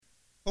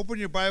Open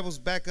your Bibles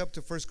back up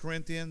to 1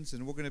 Corinthians,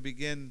 and we're going to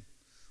begin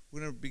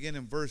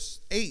in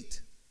verse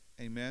 8.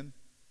 Amen.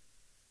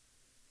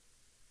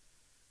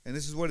 And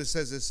this is what it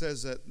says. It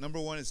says that, number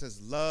one, it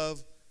says,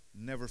 love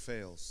never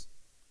fails.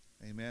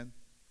 Amen.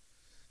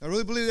 I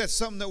really believe that's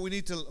something that we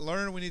need to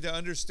learn, we need to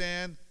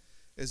understand,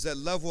 is that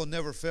love will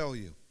never fail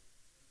you.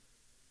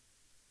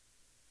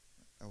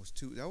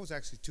 That was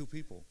actually two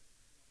people.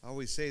 I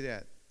always say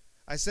that.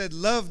 I said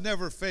love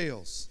never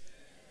fails.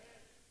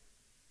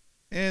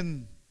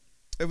 And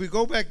if we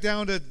go back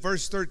down to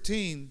verse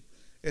 13,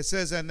 it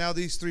says, and now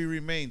these three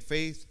remain,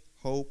 faith,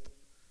 hope,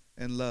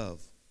 and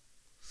love.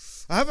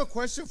 I have a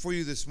question for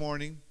you this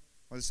morning,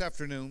 or this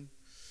afternoon,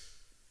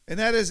 and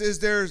that is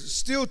there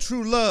still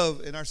true love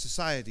in our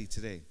society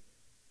today?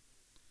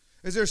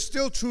 Is there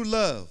still true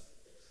love?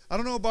 I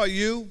don't know about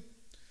you,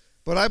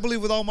 but I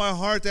believe with all my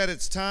heart that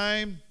it's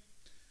time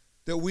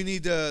that we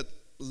need to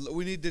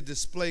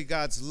display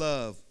God's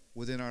love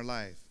within our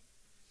life.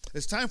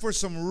 It's time for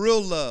some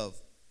real love.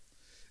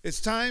 It's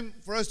time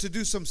for us to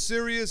do some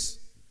serious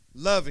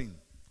loving.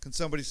 Can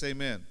somebody say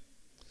amen?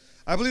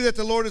 I believe that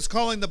the Lord is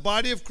calling the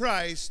body of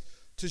Christ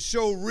to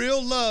show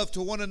real love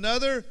to one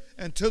another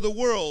and to the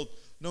world,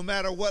 no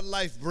matter what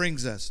life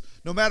brings us,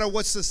 no matter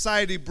what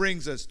society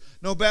brings us,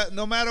 no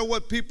matter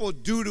what people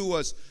do to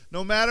us,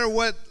 no matter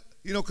what,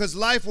 because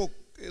life will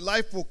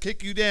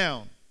kick you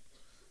down.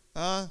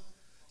 You're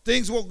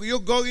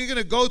going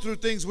to go through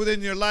things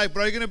within your life,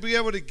 but are you going to be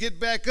able to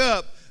get back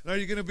up, and are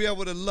you going to be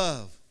able to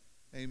love?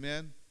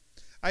 Amen.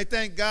 I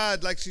thank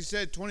God, like she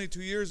said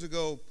 22 years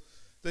ago,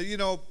 that,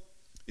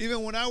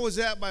 even when I was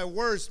at my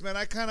worst, man,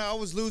 I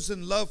was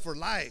losing love for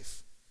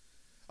life.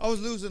 I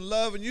was losing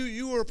love, and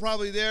you were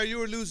probably there. You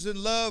were losing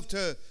love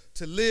to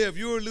live.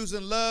 You were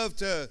losing love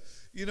to,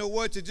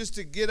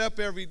 to get up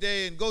every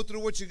day and go through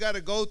what you got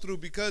to go through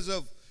because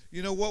of,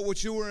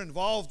 what you were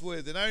involved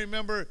with. And I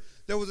remember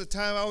there was a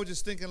time I was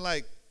just thinking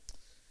like,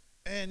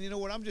 man, you know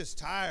what, I'm just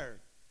tired.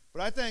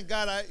 But I thank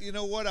God,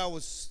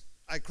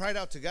 I cried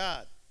out to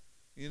God,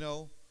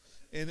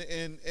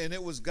 and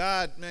it was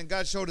God, man,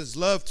 God showed his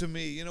love to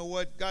me. You know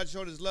what? God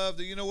showed his love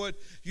that,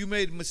 you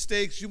made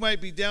mistakes. You might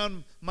be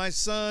down, my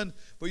son,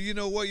 but you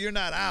know what? You're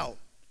not out.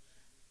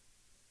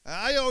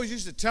 I always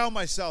used to tell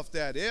myself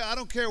that. I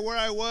don't care where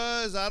I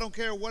was. I don't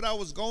care what I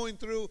was going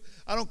through.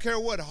 I don't care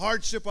what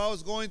hardship I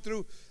was going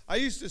through. I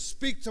used to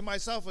speak to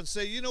myself and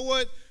say, you know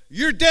what?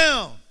 You're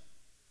down,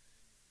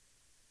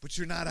 but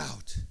you're not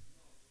out.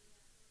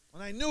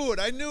 And I knew it.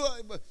 I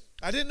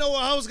didn't know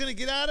how I was going to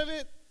get out of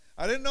it.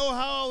 I didn't know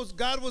how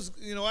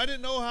I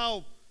didn't know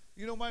how,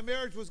 my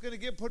marriage was going to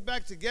get put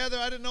back together.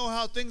 I didn't know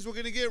how things were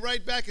going to get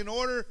right back in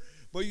order.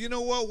 But you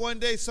know what? One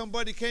day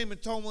somebody came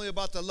and told me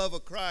about the love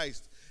of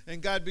Christ.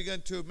 And God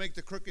began to make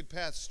the crooked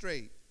path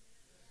straight.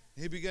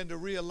 He began to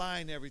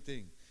realign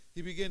everything.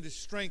 He began to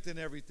strengthen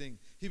everything.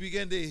 He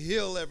began to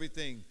heal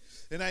everything.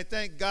 And I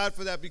thank God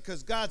for that,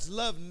 because God's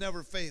love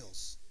never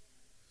fails.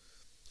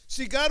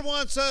 See, God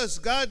wants us,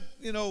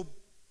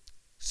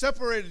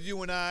 separated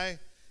you and I,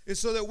 is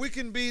so that we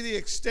can be the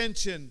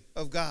extension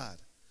of God.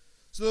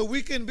 So that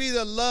we can be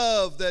the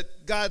love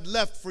that God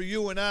left for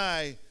you and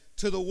I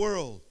to the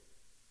world.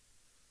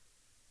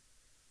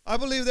 I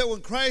believe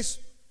that Christ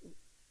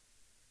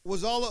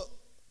was all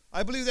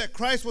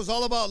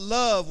about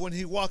love when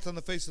he walked on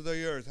the face of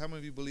the earth. How many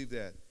of you believe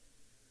that?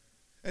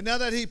 And now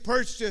that he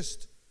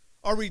purchased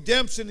our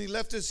redemption, he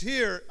left us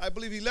here. I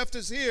believe he left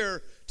us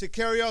here to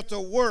carry out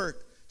the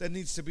work that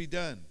needs to be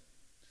done.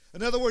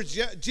 In other words,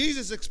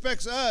 Jesus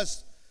expects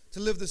us to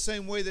live the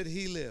same way that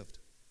he lived.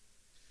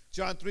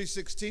 John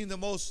 3:16, the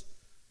most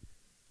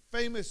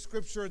famous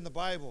scripture in the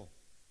Bible,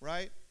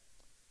 right?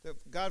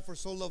 That God for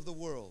so loved the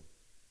world,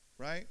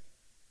 right?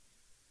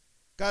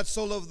 God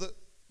so loved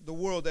the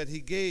world that he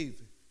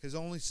gave his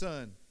only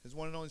son, his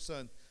one and only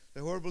son,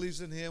 that whoever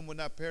believes in him would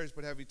not perish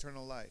but have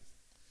eternal life.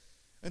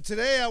 And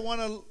today I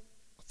want to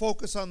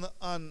focus on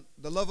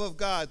the love of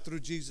God through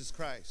Jesus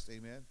Christ,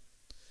 amen?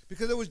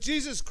 Because it was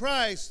Jesus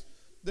Christ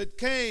that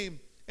came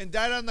and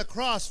died on the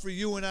cross for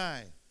you and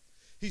I.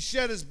 He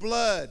shed his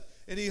blood,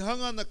 and he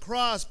hung on the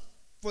cross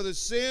for the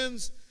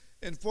sins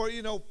and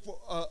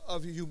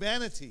of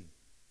humanity.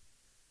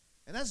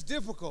 And that's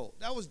difficult.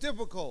 That was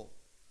difficult.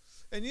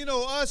 And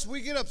us, we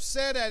get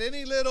upset at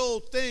any little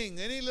thing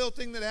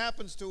that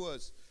happens to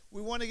us.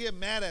 We want to get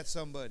mad at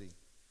somebody.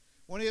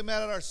 We want to get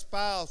mad at our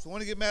spouse. We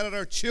want to get mad at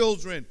our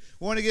children.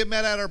 We want to get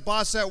mad at our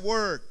boss at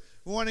work.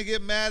 We want to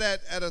get mad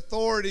at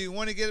authority. We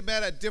want to get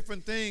mad at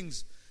different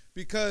things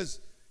because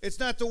it's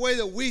not the way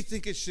that we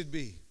think it should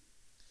be.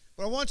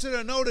 But I want you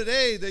to know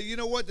today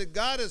that, that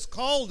God has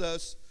called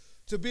us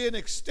to be an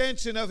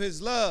extension of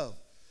his love.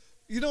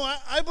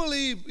 I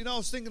believe, I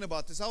was thinking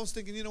about this. I was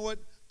thinking,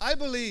 I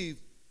believe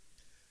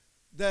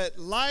that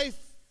life,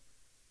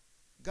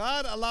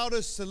 God allowed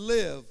us to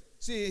live.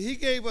 See, he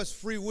gave us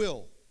free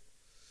will.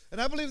 And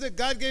I believe that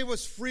God gave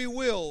us free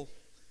will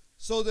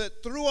so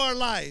that through our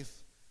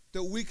life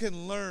that we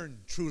can learn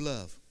true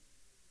love.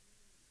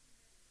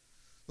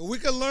 That we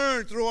can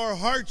learn through our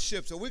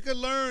hardships, that we can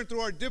learn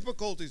through our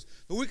difficulties,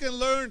 that we can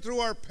learn through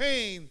our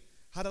pain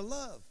how to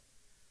love.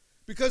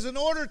 Because in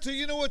order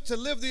to, to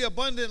live the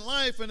abundant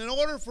life, and in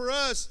order for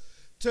us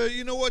to,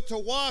 to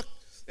walk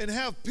and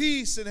have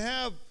peace and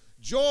have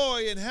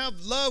joy and have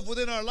love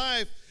within our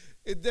life,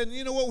 then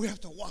we have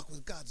to walk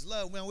with God's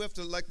love. Man, we have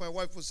to, like my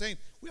wife was saying,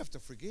 we have to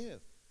forgive.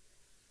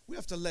 We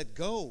have to let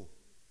go.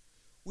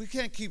 We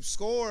can't keep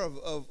score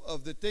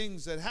of the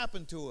things that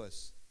happen to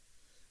us.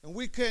 And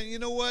we can't,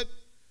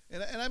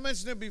 and I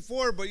mentioned it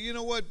before, but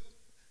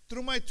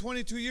through my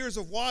 22 years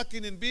of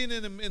walking and being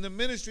in the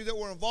ministry that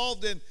we're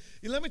involved in,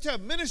 let me tell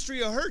you, ministry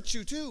will hurt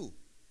you too.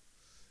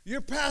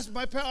 Our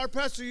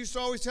pastor used to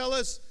always tell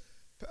us,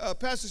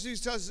 he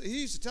used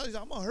to tell us,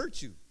 I'm going to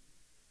hurt you.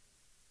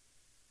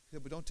 Yeah,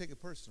 but don't take it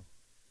personal.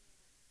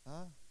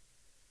 Huh?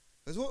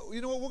 Because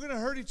we're going to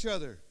hurt each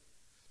other.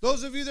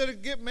 Those of you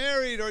that get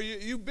married, or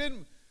you've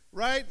been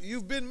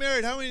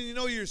married, how many of you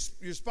know your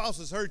spouse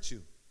has hurt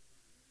you?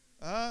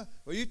 Well,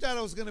 you thought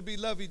it was going to be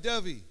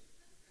lovey-dovey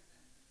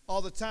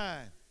all the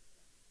time.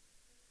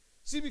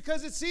 See,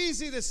 because it's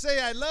easy to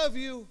say I love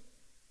you.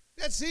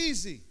 That's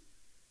easy.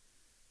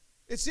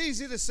 It's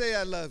easy to say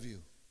I love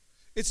you.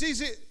 It's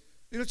easy,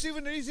 it's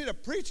even easy to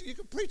preach. You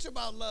can preach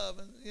about love,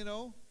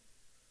 and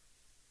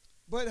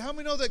But how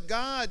many know that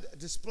God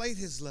displayed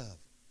his love?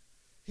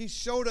 He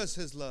showed us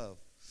his love.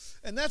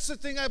 And that's the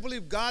thing I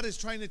believe God is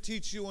trying to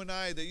teach you and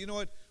I,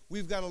 that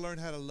we've got to learn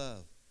how to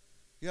love.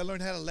 You got to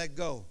learn how to let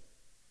go.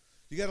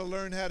 You got to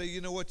learn how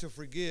to, to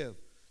forgive.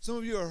 Some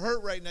of you are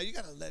hurt right now. You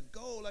got to let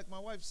go, like my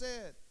wife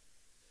said.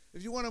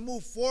 If you want to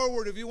move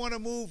forward, if you want to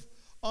move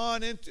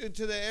on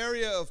into the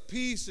area of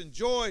peace and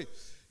joy,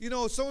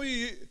 some of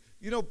you,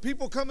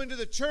 people come into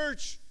the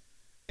church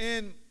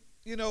and,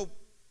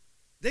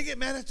 they get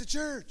mad at the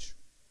church.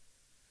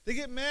 They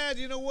get mad,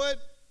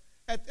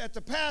 at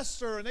the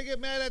pastor, and they get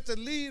mad at the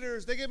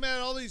leaders. They get mad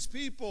at all these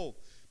people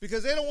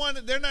because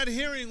they're not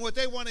hearing what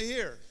they want to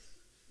hear.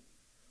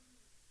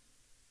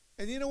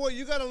 And you know what?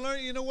 You got to learn,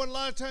 a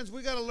lot of times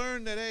we got to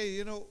learn that,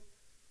 hey,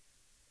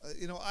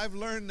 I've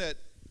learned that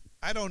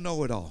I don't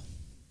know it all.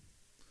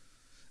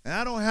 And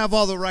I don't have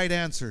all the right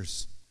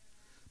answers.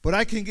 But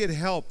I can get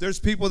help. There's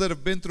people that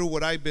have been through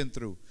what I've been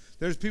through.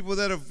 There's people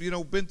that have,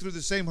 been through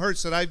the same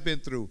hurts that I've been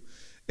through.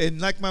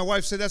 And like my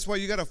wife said, that's why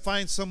you got to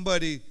find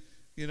somebody,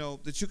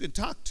 that you can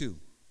talk to.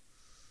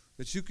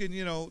 That you can,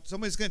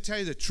 somebody's going to tell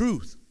you the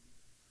truth.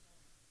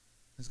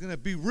 It's going to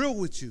be real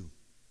with you.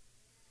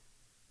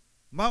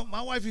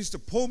 My wife used to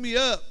pull me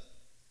up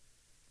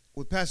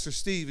with Pastor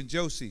Steve and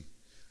Josie.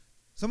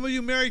 Some of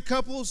you married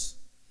couples,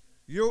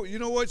 you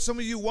know what? Some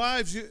of you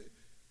wives,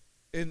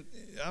 and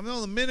I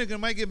know the men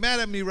might get mad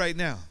at me right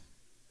now.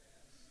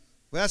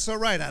 But that's all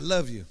right. I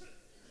love you.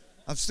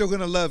 I'm still going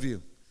to love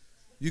you.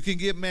 You can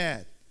get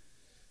mad.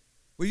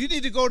 Well, you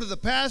need to go to the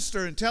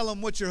pastor and tell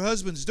him what your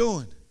husband's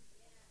doing.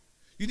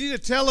 You need to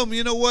tell him,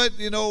 you know what?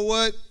 You know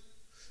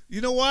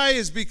why?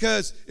 Is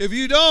because if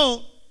you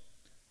don't,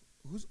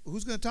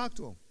 who's going to talk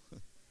to him?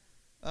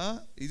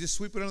 You just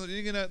sweep it under.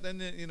 You're gonna,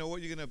 then you know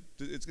what?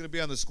 It's going to be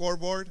on the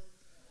scoreboard.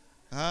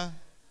 And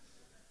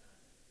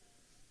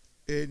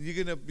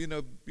you're gonna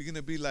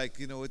be like,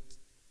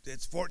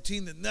 it's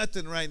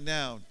 14-0 right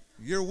now.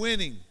 You're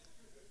winning.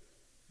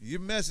 You're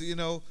messing.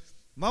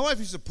 My wife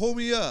used to pull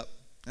me up,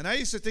 and I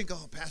used to think,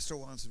 oh, pastor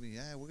wants me.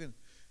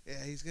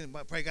 He's gonna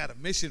probably got a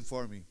mission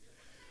for me.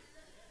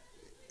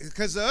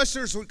 Because the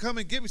ushers would come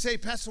and get me, say, hey,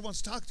 pastor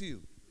wants to talk to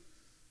you.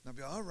 And I'd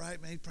be, all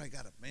right, man, he probably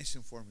got a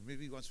mission for me.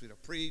 Maybe he wants me to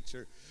preach,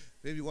 or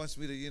maybe he wants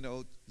me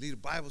to, lead a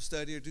Bible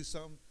study or do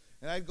something.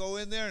 And I'd go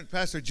in there, and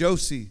Pastor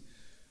Josie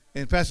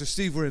and Pastor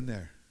Steve were in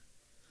there.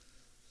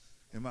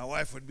 And my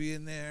wife would be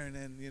in there, and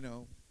then,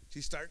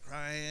 she'd start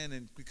crying,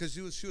 and because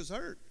she was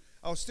hurt.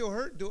 I was still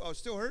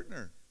hurting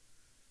her.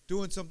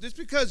 Doing something. Just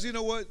because,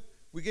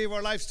 we gave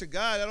our lives to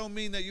God, I don't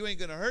mean that you ain't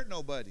going to hurt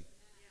nobody.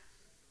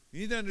 You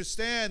need to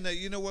understand that,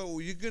 you're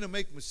going to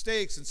make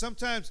mistakes. And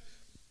sometimes,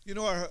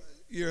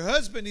 your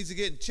husband needs to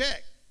get in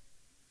check.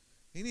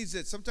 He needs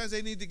it. Sometimes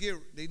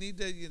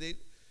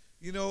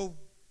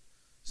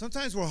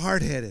sometimes we're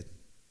hard-headed.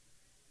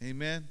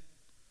 Amen.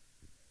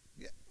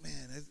 Yeah,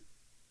 man,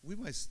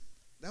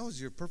 that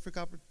was your perfect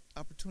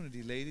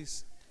opportunity,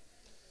 ladies.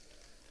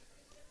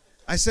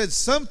 I said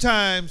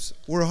sometimes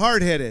we're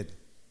hard-headed.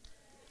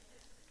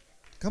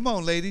 Come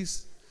on,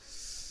 ladies.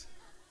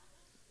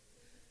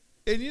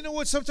 And you know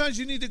what? Sometimes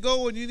you need to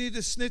go and you need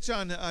to snitch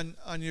on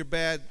your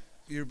bad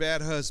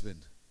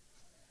husband.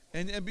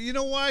 And you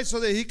know why? So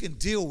that he can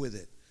deal with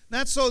it.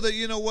 Not so that,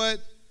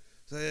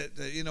 so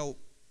that,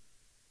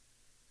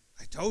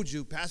 I told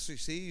you, Pastor,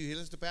 see, you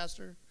listen to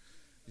Pastor?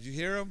 Did you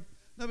hear him?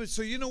 No, but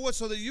so you know what?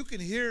 So that you can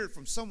hear it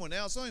from someone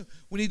else.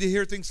 We need to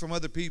hear things from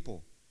other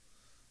people.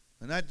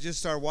 And not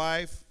just our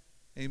wife.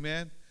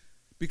 Amen.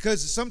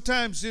 Because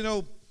sometimes,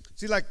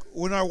 see, like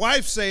when our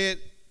wives say it,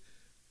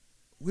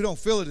 we don't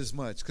feel it as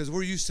much because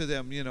we're used to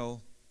them,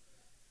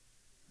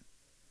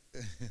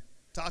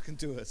 talking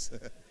to us.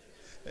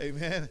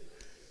 Amen.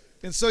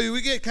 And so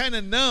we get kind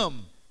of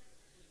numb.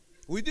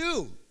 We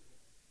do.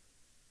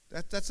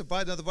 That's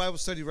another Bible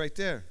study right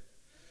there.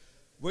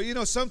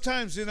 Well,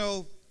 sometimes,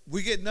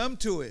 we get numb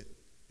to it.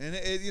 And,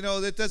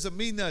 that doesn't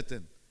mean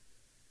nothing.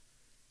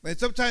 And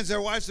sometimes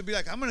their wives will be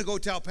like, I'm going to go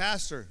tell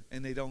pastor,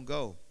 and they don't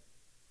go.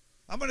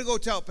 I'm going to go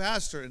tell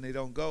pastor, and they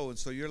don't go. And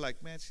so you're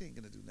like, man, she ain't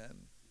going to do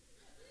nothing.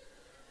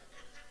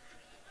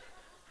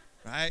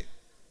 Right?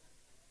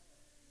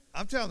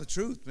 I'm telling the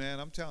truth, man.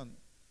 I'm telling.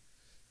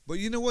 But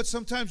you know what?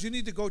 Sometimes you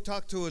need to go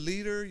talk to a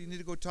leader. You need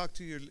to go talk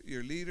to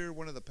your leader,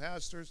 one of the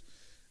pastors,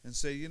 and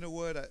say, you know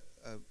what?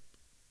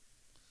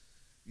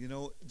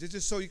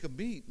 Just so you can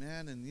meet,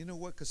 man. And you know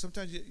what? Because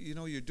sometimes,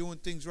 you're doing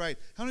things right.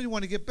 How do you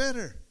want to get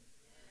better?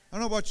 I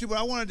don't know about you, but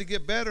I wanted to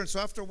get better. And so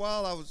after a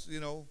while, I was,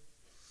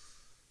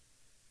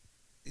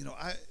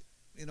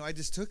 I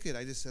just took it.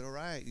 I just said, all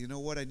right, you know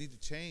what? I need to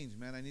change,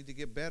 man. I need to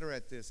get better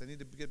at this. I need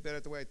to get better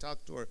at the way I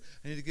talk to her.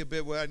 I need to get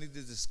better. I need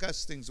to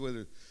discuss things with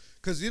her.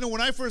 Because, when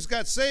I first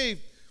got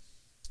saved,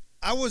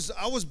 I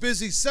was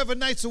busy 7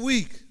 nights a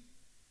week.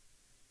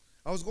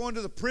 I was going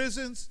to the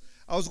prisons.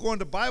 I was going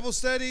to Bible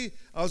study.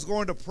 I was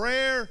going to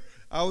prayer.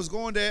 I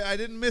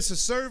didn't miss a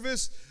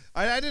service.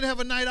 I didn't have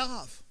a night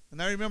off. And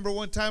I remember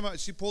one time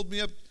she pulled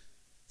me up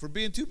for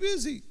being too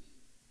busy.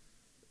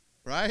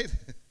 Right?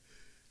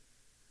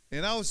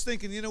 And I was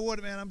thinking, you know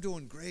what, man, I'm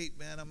doing great,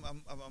 man.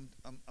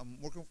 I'm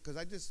working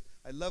because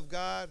I love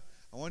God.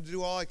 I wanted to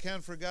do all I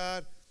can for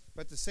God.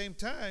 But at the same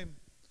time,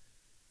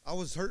 I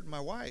was hurting my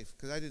wife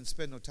because I didn't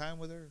spend no time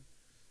with her.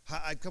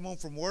 I'd come home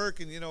from work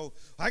and,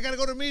 I got to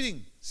go to a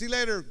meeting. See you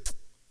later.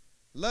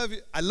 Love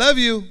you. I love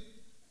you.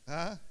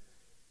 Huh?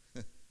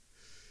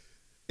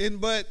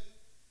 But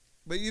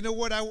you know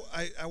what? I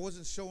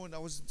wasn't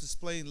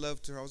displaying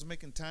love to her. I was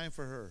making time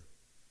for her.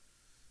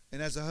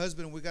 And as a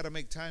husband, we got to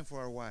make time for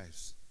our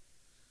wives.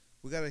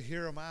 We got to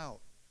hear them out.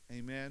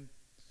 Amen.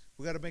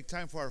 We got to make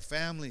time for our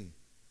family.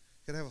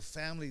 Got to have a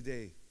family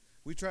day.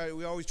 We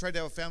always tried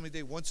to have a family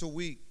day once a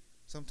week,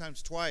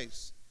 sometimes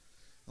twice.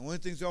 And one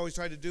of the things we always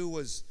tried to do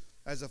was,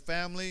 as a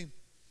family,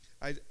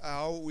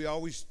 we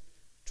always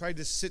tried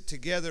to sit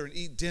together and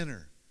eat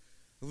dinner.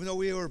 Even though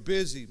we were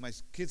busy, my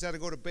kids had to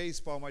go to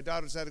baseball, my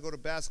daughters had to go to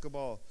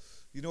basketball.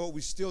 You know what? We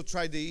still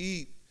tried to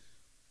eat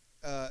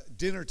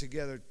dinner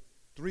together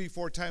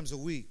 3-4 times a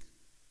week,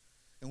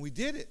 and we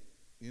did it.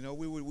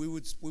 We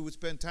would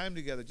spend time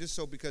together just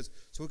so we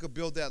could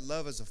build that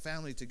love as a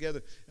family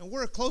together. And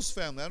we're a close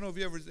family. I don't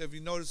know if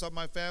you noticed on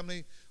my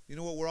family. You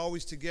know what? We're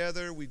always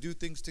together. We do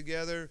things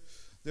together.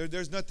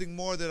 There's nothing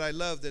more that I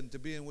love than to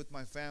be with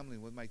my family,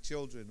 with my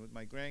children, with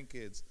my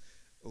grandkids,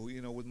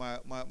 with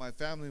my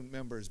family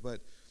members.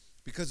 But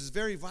because it's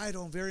very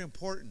vital and very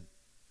important.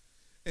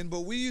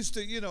 But we used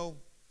to,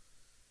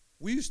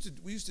 we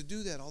used to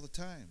do that all the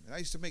time. And I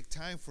used to make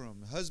time for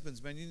them.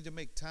 Husbands, man, you need to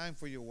make time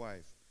for your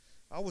wife.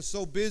 I was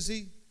so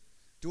busy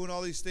doing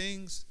all these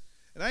things.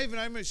 And I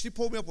remember she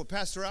pulled me up with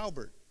Pastor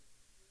Albert.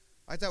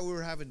 I thought we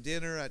were having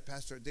dinner at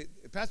Pastor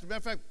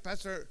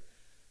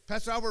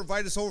Albert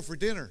invited us over for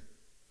dinner.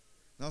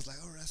 And I was like,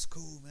 oh, that's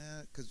cool,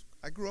 man. Because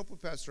I grew up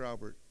with Pastor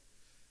Albert.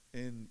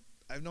 And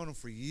I've known him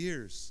for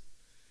years.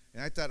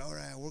 And I thought, all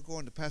right, we're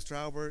going to Pastor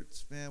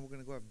Albert's. Man, we're going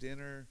to go have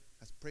dinner.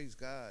 Praise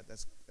God.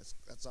 That's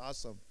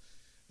awesome.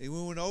 And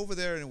we went over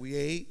there and we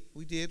ate.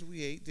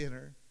 We ate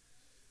dinner.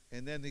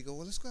 And then they go,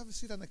 well, let's go have a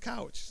seat on the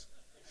couch.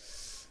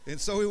 And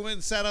so we went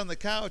and sat on the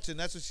couch, and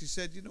that's what she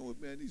said. You know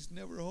what, man, he's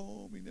never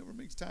home. He never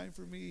makes time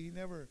for me. He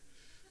never,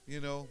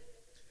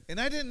 And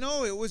I didn't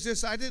know. It was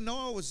just, I didn't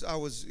know I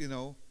was,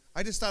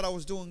 I just thought I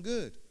was doing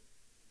good.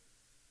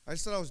 I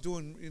just thought I was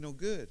doing,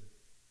 good.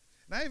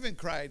 And I even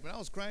cried. When I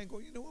was crying,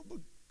 going, you know what, but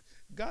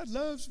God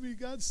loves me.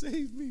 God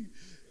saved me.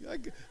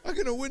 I'm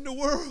going to win the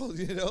world,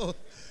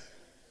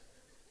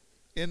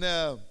 And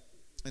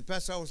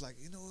Pastor Albert was like,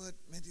 you know what,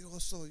 man, you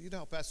know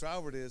how Pastor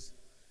Albert is.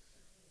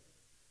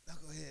 Now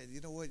go ahead. You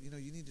know what, you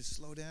need to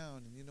slow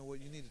down. And you know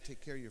what, you need to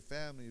take care of your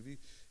family.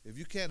 If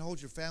you can't hold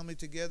your family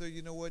together,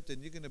 you know what,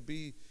 then you're going to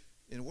be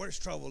in worse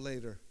trouble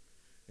later.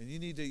 And you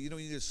need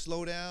to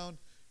slow down.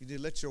 You need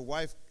to let your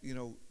wife,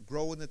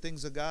 grow in the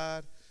things of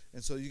God.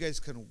 And so you guys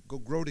can go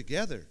grow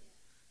together,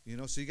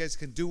 so you guys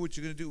can do what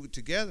you're going to do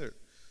together.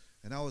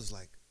 And I was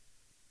like,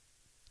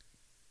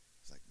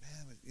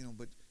 man,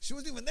 but she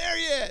wasn't even there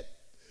yet.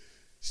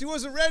 She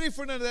wasn't ready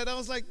for none of that. I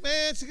was like,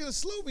 man, she's going to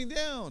slow me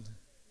down.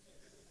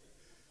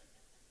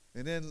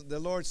 And then the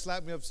Lord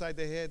slapped me upside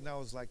the head, and I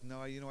was like,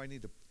 no, I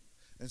need to.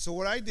 And so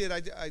what I did,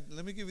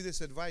 let me give you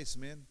this advice,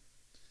 man.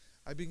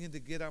 I began to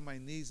get on my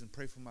knees and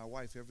pray for my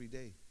wife every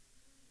day.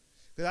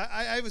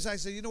 Because I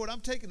said, you know what, I'm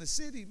taking the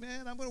city,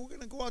 man. We're going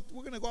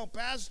to go out,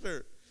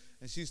 pastor.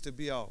 And she used to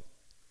go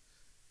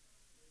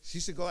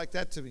like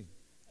that to me.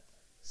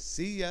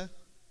 See ya.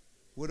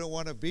 Wouldn't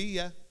want to be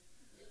ya.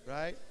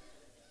 Right?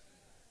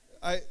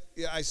 I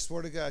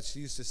swear to God,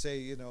 she used to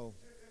say,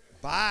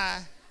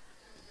 bye.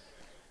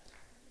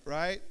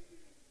 Right?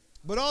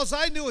 But all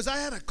I knew is I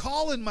had a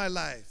call in my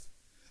life.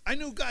 I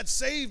knew God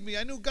saved me.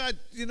 I knew God,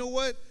 you know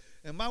what?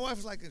 And my wife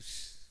was like,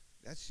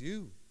 that's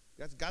you.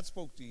 God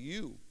spoke to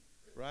you.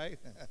 Right?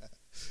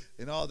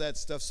 And all that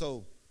stuff.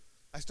 So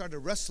I started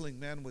wrestling,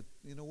 man, with,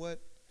 you know what?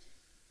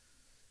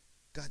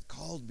 God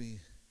called me.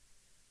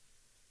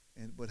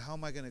 But how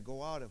am I going to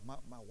go out if my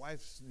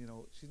wife's,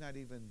 she's not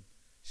even,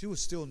 she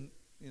was still,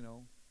 she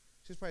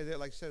was probably there,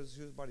 like I said,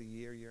 she was about a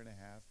year and a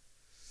half.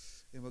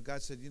 But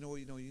God said, you know what,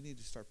 you need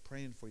to start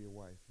praying for your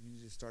wife. You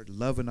need to start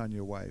loving on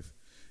your wife.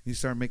 You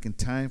start making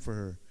time for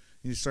her.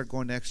 You need to start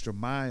going the extra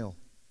mile.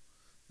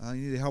 You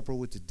need to help her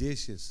with the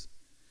dishes.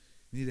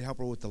 You need to help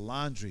her with the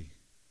laundry.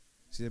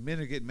 See, the men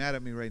are getting mad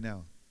at me right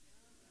now.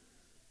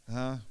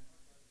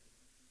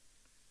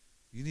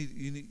 You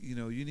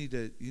need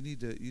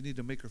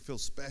to make her feel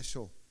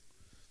special.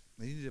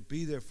 You need to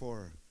be there for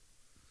her.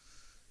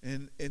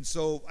 And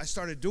so I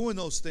started doing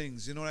those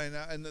things, and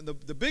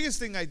the biggest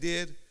thing I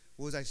did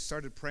was I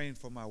started praying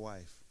for my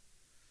wife.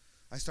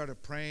 I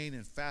started praying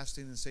and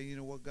fasting and saying, you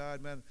know what,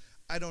 God, man,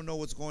 I don't know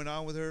what's going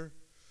on with her,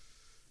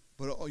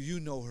 but you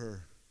know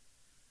her.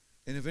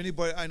 And if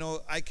anybody, I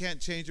know I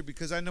can't change her,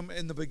 because I know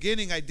in the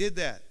beginning I did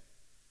that.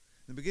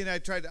 In the beginning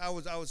I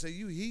would say,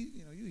 you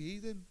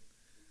heathen,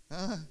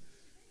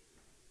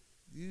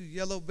 you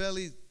yellow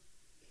belly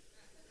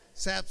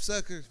sap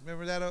sucker.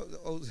 Remember that?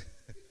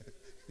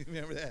 You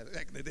remember that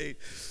back in the day?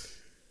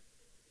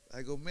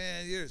 I go,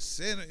 man, you're a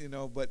sinner,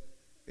 but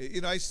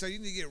I start, you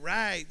need to get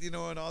right, and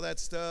all that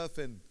stuff,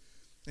 and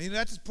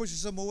that just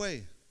pushes them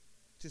away.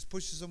 Just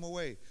pushes them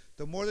away.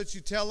 The more that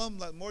you tell them,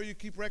 the more you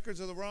keep records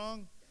of the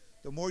wrong,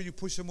 the more you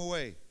push them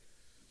away.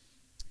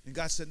 And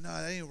God said, no,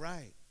 that ain't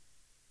right.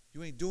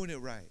 You ain't doing it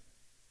right.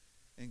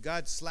 And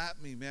God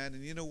slapped me, man.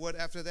 And you know what?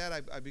 After that,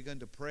 I began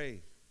to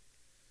pray.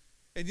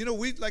 And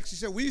like she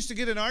said, we used to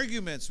get in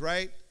arguments,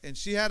 right? And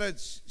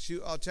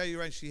I'll tell you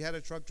right, she had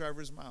a truck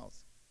driver's mouth.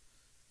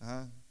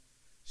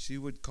 She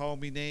would call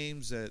me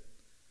names that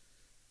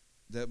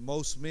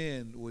most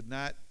men would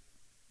not,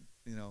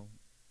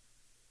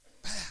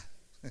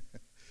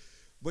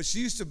 But she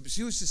used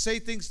to say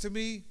things to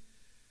me,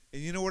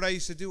 and you know what I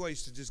used to do? I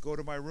used to just go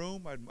to my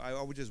room.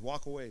 I would just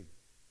walk away,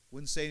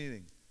 wouldn't say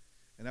anything.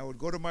 And I would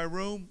go to my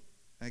room,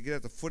 and I'd get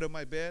at the foot of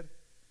my bed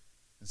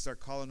and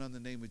start calling on the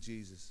name of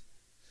Jesus.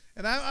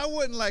 And I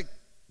wouldn't like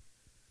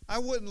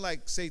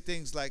say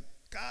things like,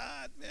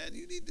 God, man,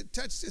 you need to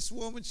touch this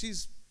woman.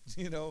 She's,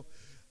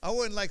 I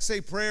wouldn't like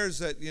say prayers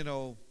that,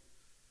 to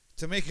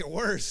make it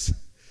worse.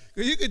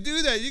 You could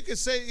do that. You could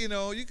say,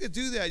 you could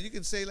do that. You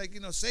can say like,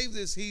 save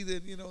this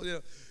heathen,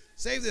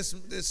 save this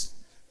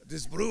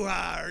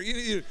bruja. Or,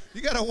 you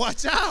got to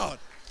watch out.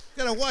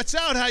 You got to watch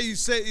out how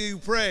you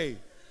pray.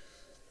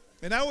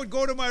 And I would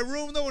go to my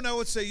room though, and I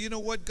would say, you know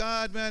what,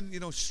 God, man,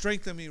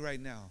 strengthen me right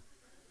now.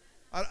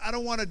 I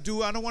don't want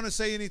to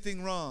say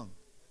anything wrong.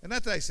 And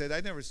not that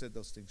I never said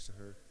those things to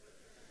her.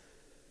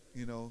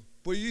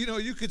 But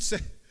you could say,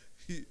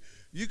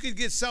 you could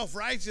get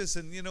self-righteous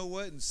and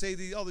and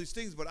say all these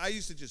things. But I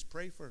used to just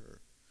pray for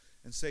her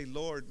and say,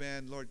 Lord,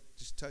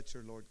 just touch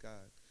her, Lord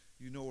God.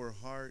 You know her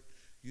heart.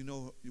 You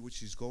know what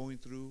she's going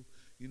through.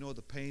 You know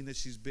the pain that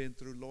she's been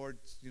through, Lord.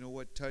 You know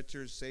what? Touch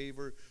her, save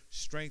her,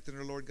 strengthen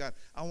her, Lord God.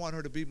 I want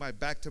her to be my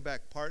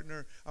back-to-back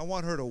partner. I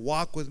want her to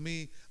walk with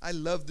me. I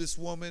love this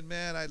woman,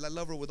 man. I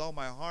love her with all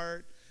my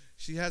heart.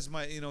 She has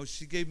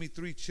she gave me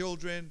 3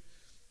 children.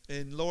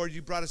 And Lord,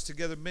 you brought us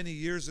together many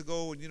years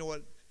ago. And you know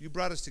what? You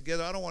brought us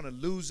together. I don't want to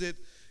lose it.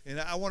 And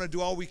I want to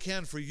do all we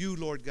can for you,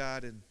 Lord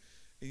God. And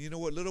you know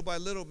what? Little by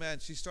little, man,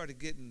 she started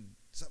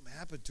something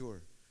happened to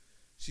her.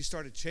 She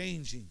started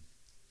changing.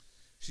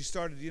 She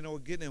started,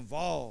 getting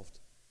involved.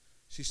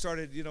 She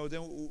started,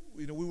 then,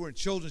 we were in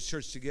children's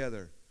church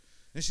together.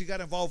 And she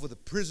got involved with the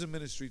prison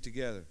ministry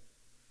together.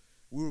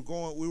 We went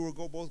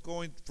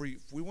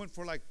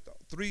for like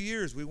 3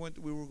 years. We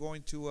were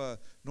going to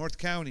North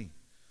County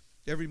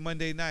every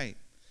Monday night.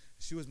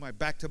 She was my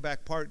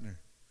back-to-back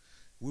partner.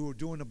 We were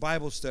doing a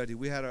Bible study.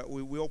 We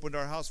opened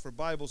our house for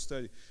Bible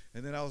study.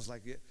 And then I was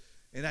like,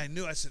 and I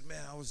said,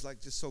 man, I was like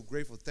just so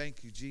grateful.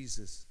 Thank you,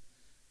 Jesus.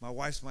 My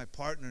wife's my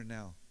partner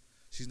now.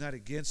 She's not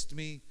against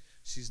me.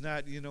 She's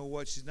not,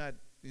 she's not,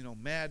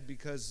 mad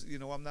because,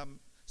 I'm not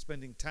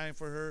spending time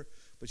for her.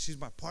 But she's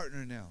my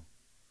partner now.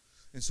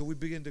 And so we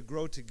began to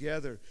grow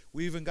together.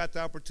 We even got the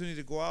opportunity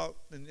to go out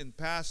and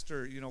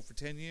pastor, for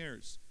 10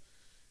 years.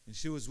 And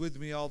she was with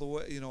me all the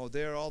way,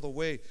 there all the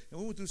way. And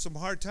we went through some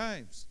hard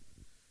times.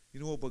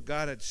 But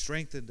God had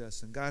strengthened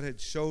us. And God had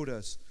showed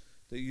us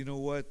that,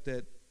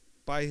 that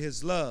by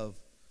His love,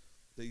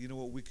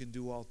 that, we can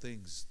do all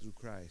things through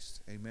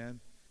Christ. Amen.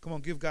 Come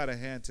on, give God a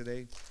hand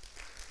today.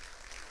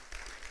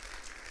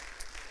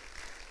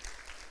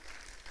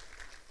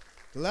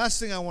 The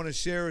last thing I want to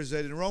share is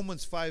that in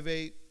Romans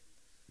 5:8,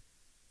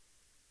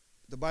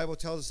 the Bible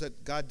tells us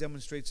that God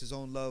demonstrates His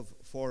own love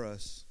for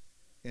us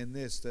in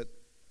this, that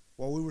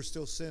while we were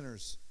still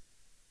sinners,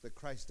 that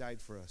Christ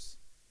died for us.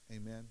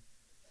 Amen.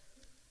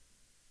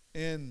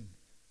 And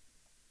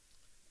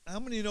how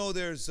many know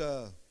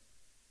that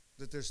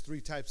there's 3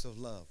 types of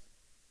love,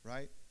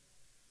 right?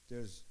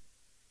 There's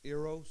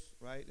eros,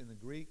 right, in the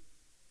Greek,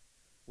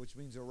 which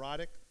means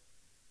erotic,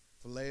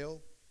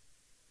 phileo,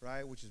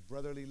 right, which is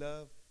brotherly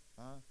love.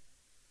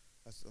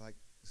 That's like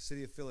the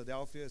city of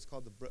Philadelphia. It's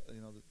called the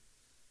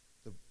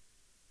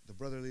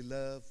brotherly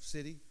love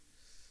city.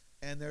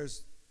 And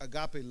there's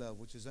agape love,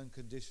 which is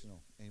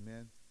unconditional.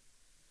 Amen.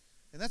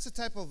 And that's the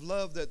type of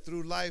love that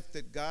through life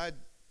that God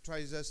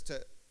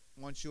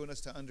wants you and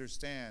us to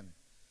understand,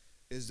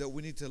 is that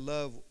we need to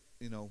love,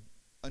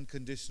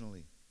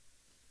 unconditionally.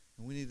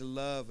 And we need to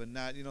love and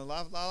not, a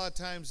lot of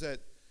times that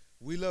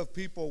we love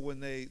people when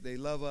they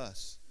love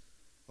us.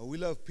 Or we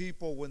love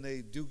people when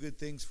they do good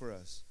things for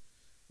us.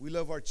 We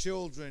love our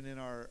children and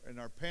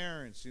our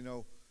parents,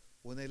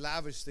 when they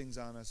lavish things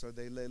on us or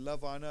they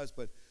love on us.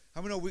 But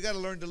how many know we got to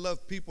learn to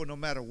love people no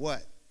matter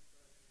what?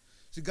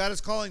 See, God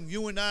is calling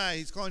you and I,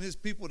 He's calling His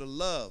people to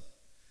love.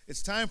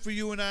 It's time for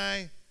you and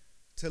I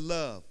to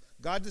love.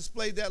 God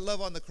displayed that love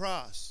on the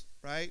cross,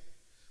 right?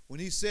 When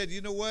He said,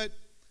 you know what?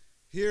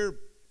 Here,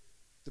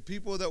 the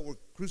people that were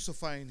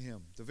crucifying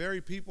Him, the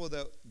very people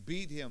that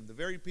beat Him, the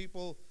very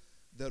people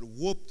that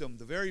whooped Him,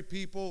 the very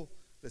people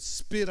that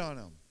spit on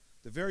Him,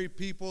 the very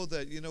people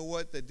that,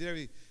 that did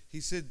everything. He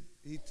said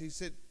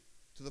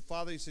to the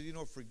Father, He said,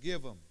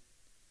 forgive them,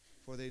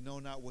 for they know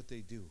not what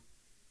they do.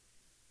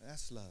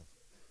 That's love.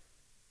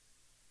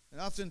 And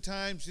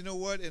oftentimes, in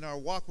our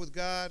walk with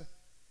God,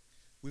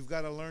 we've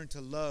got to learn to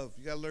love.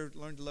 You got to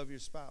learn to love your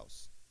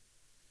spouse.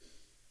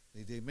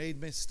 They made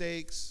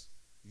mistakes.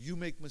 You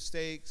make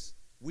mistakes.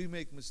 We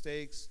make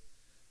mistakes.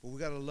 But we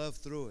got to love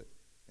through it.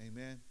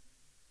 Amen.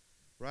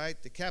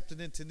 Right? The captain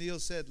in Tennille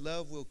said,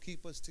 love will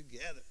keep us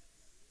together.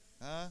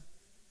 Huh?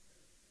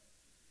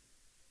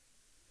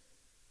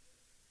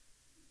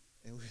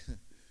 And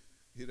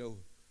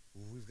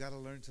we've got to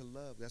learn to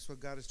love. That's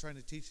what God is trying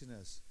to teach in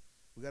us.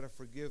 We got to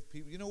forgive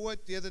people. You know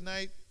what? The other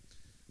night,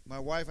 my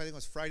wife, I think it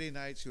was Friday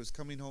night, she was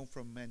coming home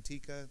from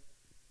Manteca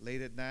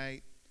late at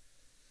night.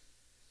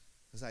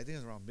 I think it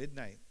was around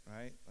midnight,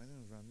 right? I think it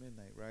was around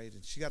midnight, right?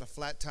 And she got a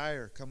flat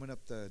tire coming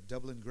up the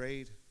Dublin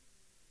grade.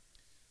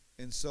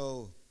 And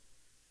so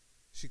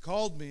she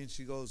called me and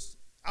she goes,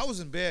 I was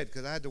in bed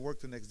because I had to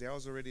work the next day. I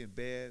was already in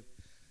bed,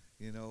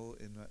 had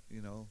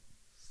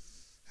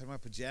my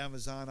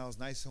pajamas on. I was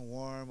nice and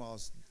warm. I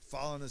was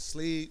falling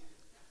asleep.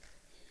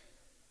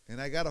 And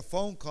I got a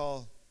phone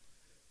call,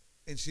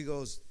 and she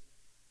goes,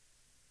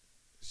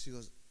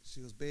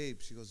 babe,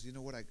 she goes, you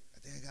know what, I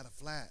think I got a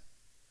flat.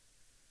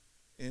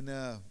 And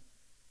I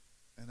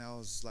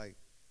was like,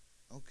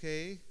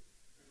 okay.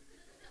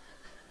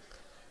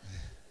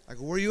 I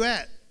go, where you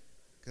at?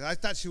 Because I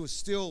thought she was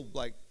still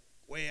like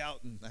way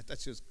out, and I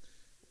thought she was,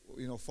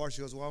 far.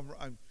 She goes, well,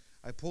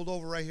 I pulled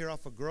over right here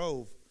off of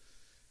Grove,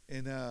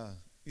 and I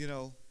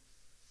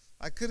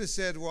could have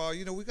said, well,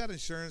 we got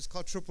insurance,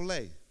 call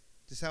AAA.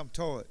 Just have them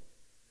tow it,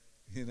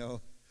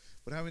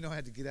 But how many know I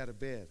had to get out of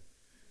bed?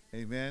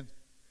 Amen.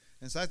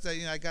 And so I thought,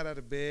 I got out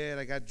of bed,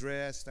 I got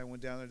dressed, I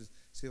went down there to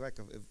see if I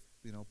could,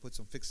 put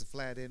some fix a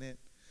flat in it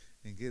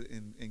and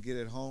get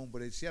it home.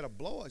 But she had a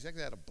blowout. She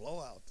actually had a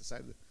blowout. The side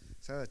of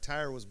the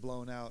tire was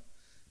blown out.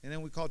 And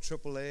then we called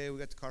AAA. We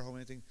got the car home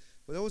and everything.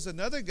 But there was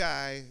another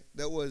guy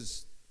that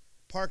was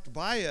parked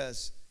by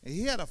us, and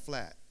he had a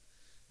flat.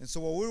 And so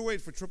while we were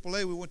waiting for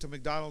AAA, we went to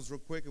McDonald's real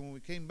quick. And when we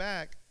came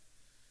back,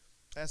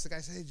 I asked the guy, I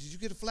said, hey, did you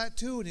get a flat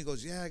too? And he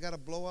goes, yeah, I got a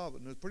blowout.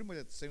 And it was pretty much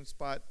at the same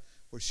spot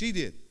where she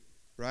did,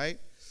 right?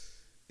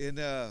 And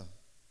I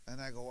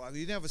go, well, you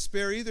didn't have a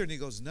spare either? And he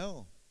goes,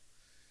 no.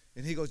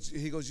 And he goes,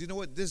 you know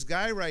what? This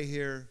guy right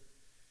here,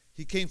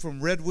 he came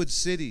from Redwood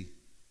City.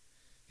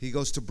 He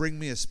goes, to bring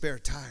me a spare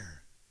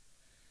tire.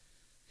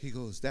 He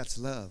goes, that's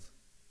love.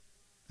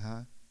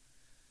 Huh?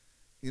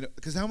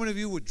 Because how many of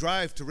you would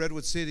drive to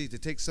Redwood City to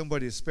take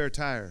somebody a spare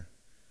tire?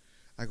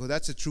 I go,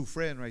 that's a true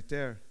friend right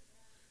there.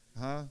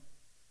 Huh?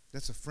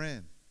 That's a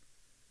friend.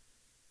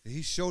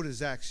 He showed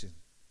his action.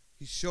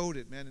 He showed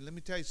it, man. And let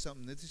me tell you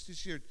something.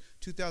 This year,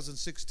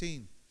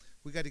 2016,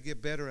 we got to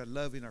get better at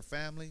loving our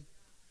family.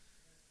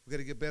 We got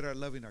to get better at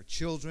loving our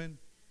children.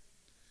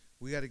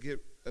 We got to get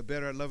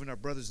better at loving our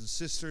brothers and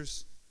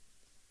sisters,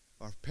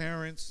 our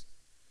parents.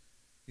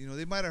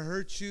 They might have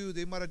hurt you.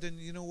 They might have done,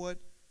 you know what?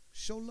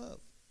 Show love.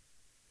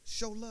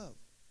 Show love.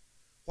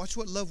 Watch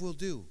what love will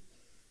do.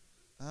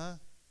 Huh?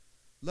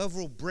 Love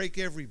will break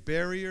every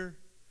barrier.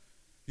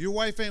 Your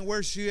wife ain't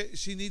where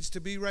she needs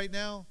to be right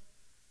now.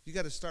 You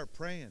got to start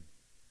praying.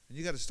 And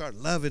you got to start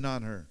loving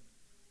on her.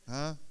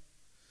 Huh?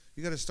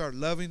 You got to start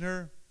loving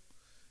her.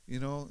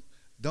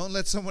 Don't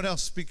let someone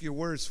else speak your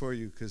words for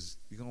you, because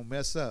you're going to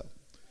mess up.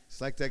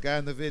 It's like that guy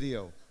in the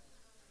video.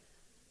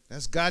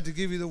 That's God to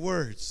give you the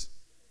words.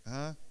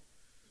 Huh?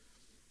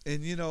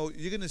 And, you're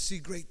going to see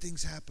great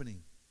things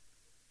happening.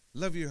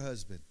 Love your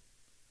husband.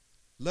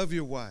 Love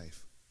your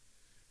wife.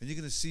 And you're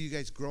going to see you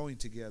guys growing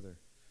together.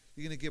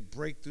 You're going to get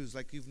breakthroughs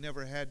like you've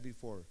never had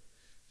before.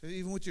 So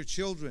even with your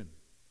children.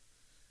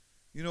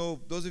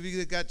 Those of you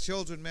that got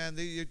children, man,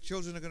 your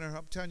children are going to,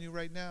 I'm telling you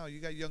right now, you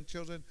got young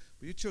children,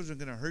 but your children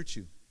are going to hurt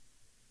you.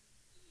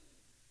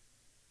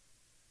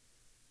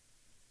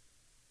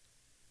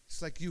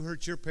 It's like you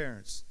hurt your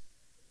parents.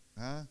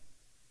 Huh?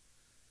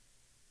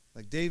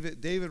 Like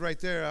David right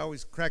there, I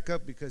always crack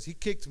up because he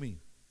kicked me.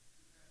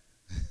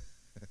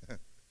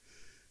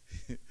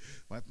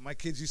 My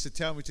kids used to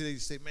tell me today, they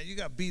say, man, you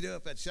got beat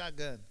up at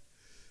shotgun.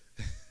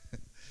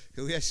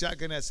 We had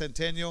shotgun at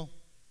Centennial,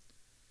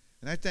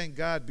 And I thank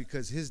God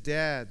because his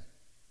dad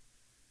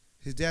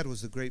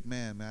was a great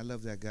man, man. I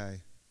love that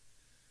guy.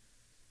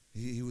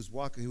 He was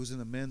walking, he was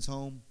in a men's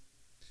home,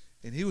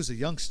 and he was a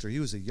youngster. He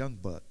was a young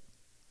buck.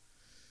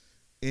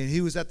 And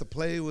he was at the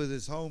play with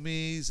his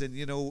homies, and,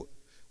 you know,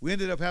 we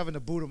ended up having to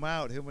boot him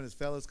out, him and his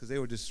fellas, because they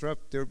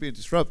were being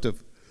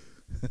disruptive.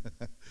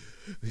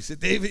 He said,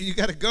 David, you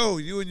got to go,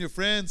 you and your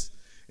friends.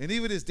 And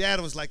even his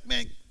dad was like,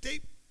 man,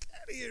 Dave, get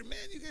out of here, man.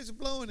 You guys are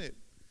blowing it.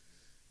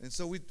 And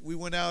so we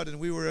went out, and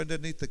we were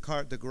underneath the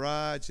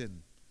garage,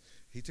 and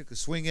he took a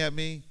swing at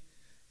me,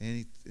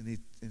 and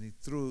he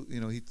threw, you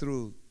know, he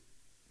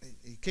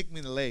kicked me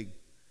in the leg.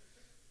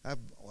 I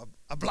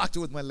blocked it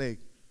with my leg.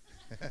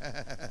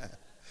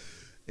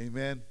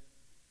 Amen.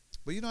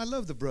 But, you know, I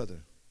love the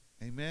brother.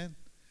 Amen.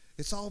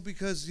 It's all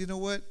because, you know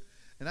what?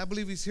 And I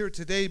believe he's here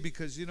today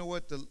because, you know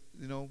what?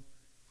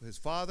 His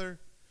father,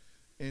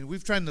 and we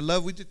tried to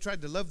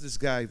love this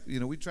guy.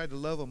 You know, we tried to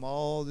love him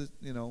all,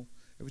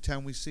 every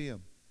time we see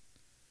him.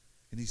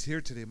 And he's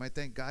here today. I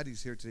thank God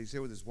he's here today. He's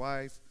here with his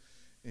wife.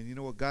 And you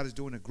know what? God is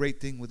doing a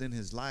great thing within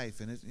his life.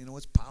 And,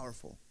 it's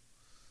powerful.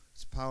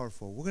 It's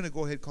powerful. We're going to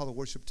go ahead and call the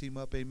worship team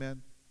up.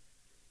 Amen.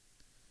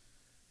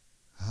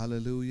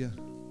 Hallelujah.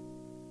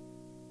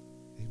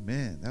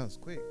 Amen. That was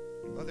quick.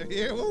 Oh, they're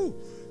here. Woo.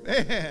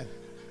 Man.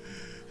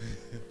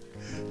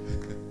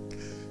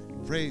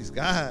 Praise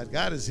God.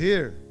 God is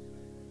here.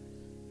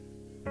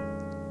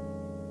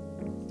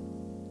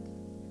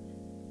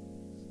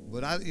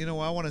 But I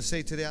want to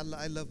say today,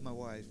 I love my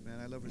wife, man.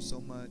 I love her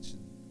so much.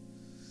 And,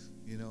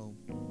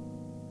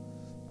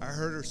 I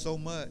hurt her so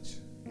much.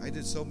 I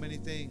did so many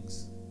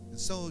things. And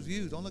so have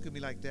you. Don't look at me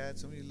like that.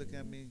 Some of you look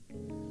at me,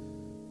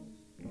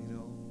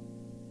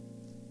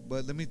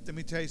 But let me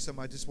tell you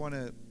something.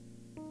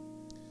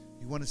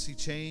 You want to see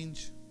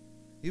change?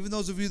 Even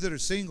those of you that are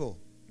single,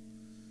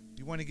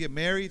 you want to get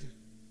married?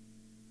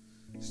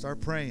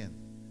 Start praying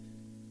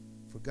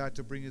for God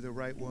to bring you the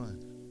right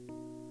one.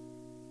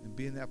 And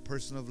being that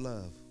person of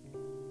love.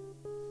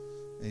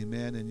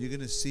 Amen. And you're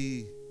going to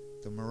see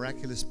the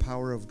miraculous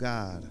power of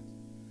God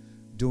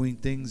doing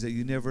things that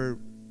you never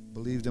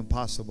believed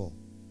impossible.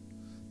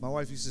 My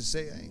wife used to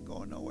say, I ain't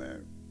going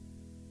nowhere.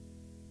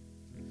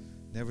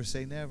 Never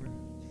say never.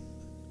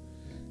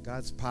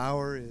 God's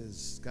power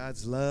is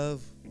God's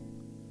love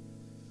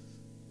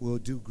will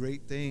do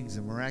great things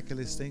and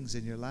miraculous things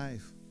in your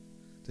life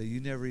that you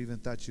never even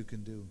thought you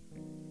can do.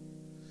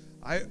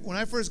 When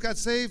I first got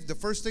saved, the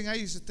first thing I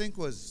used to think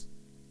was,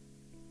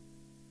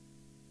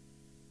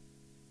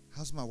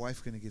 how's my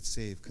wife going to get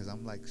saved? Because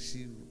I'm like,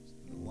 she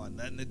want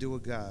nothing to do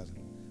with God.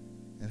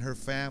 And her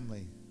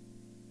family.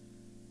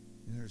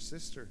 And her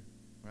sister,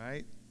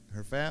 right?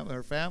 Her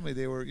family,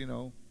 they were,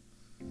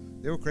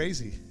 they were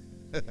crazy.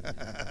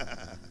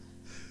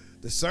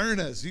 The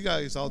Cernas. You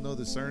guys all know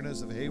the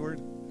Cernas of Hayward.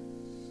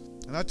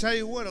 And I'll tell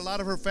you what, a lot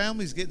of her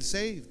family's getting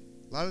saved.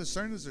 A lot of the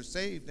Cernas are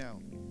saved now.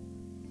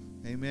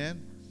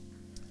 Amen.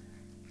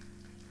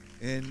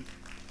 And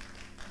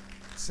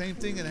same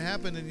thing can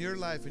happen in your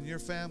life, in your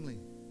family.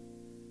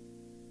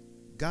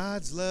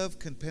 God's love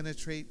can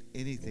penetrate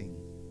anything.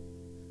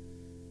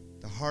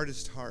 The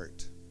hardest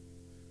heart.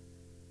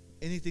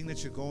 Anything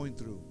that you're going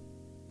through.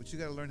 But you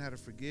got to learn how to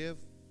forgive.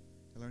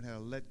 You learn how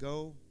to let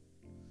go.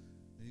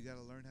 And you got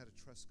to learn how to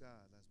trust God.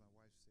 That's my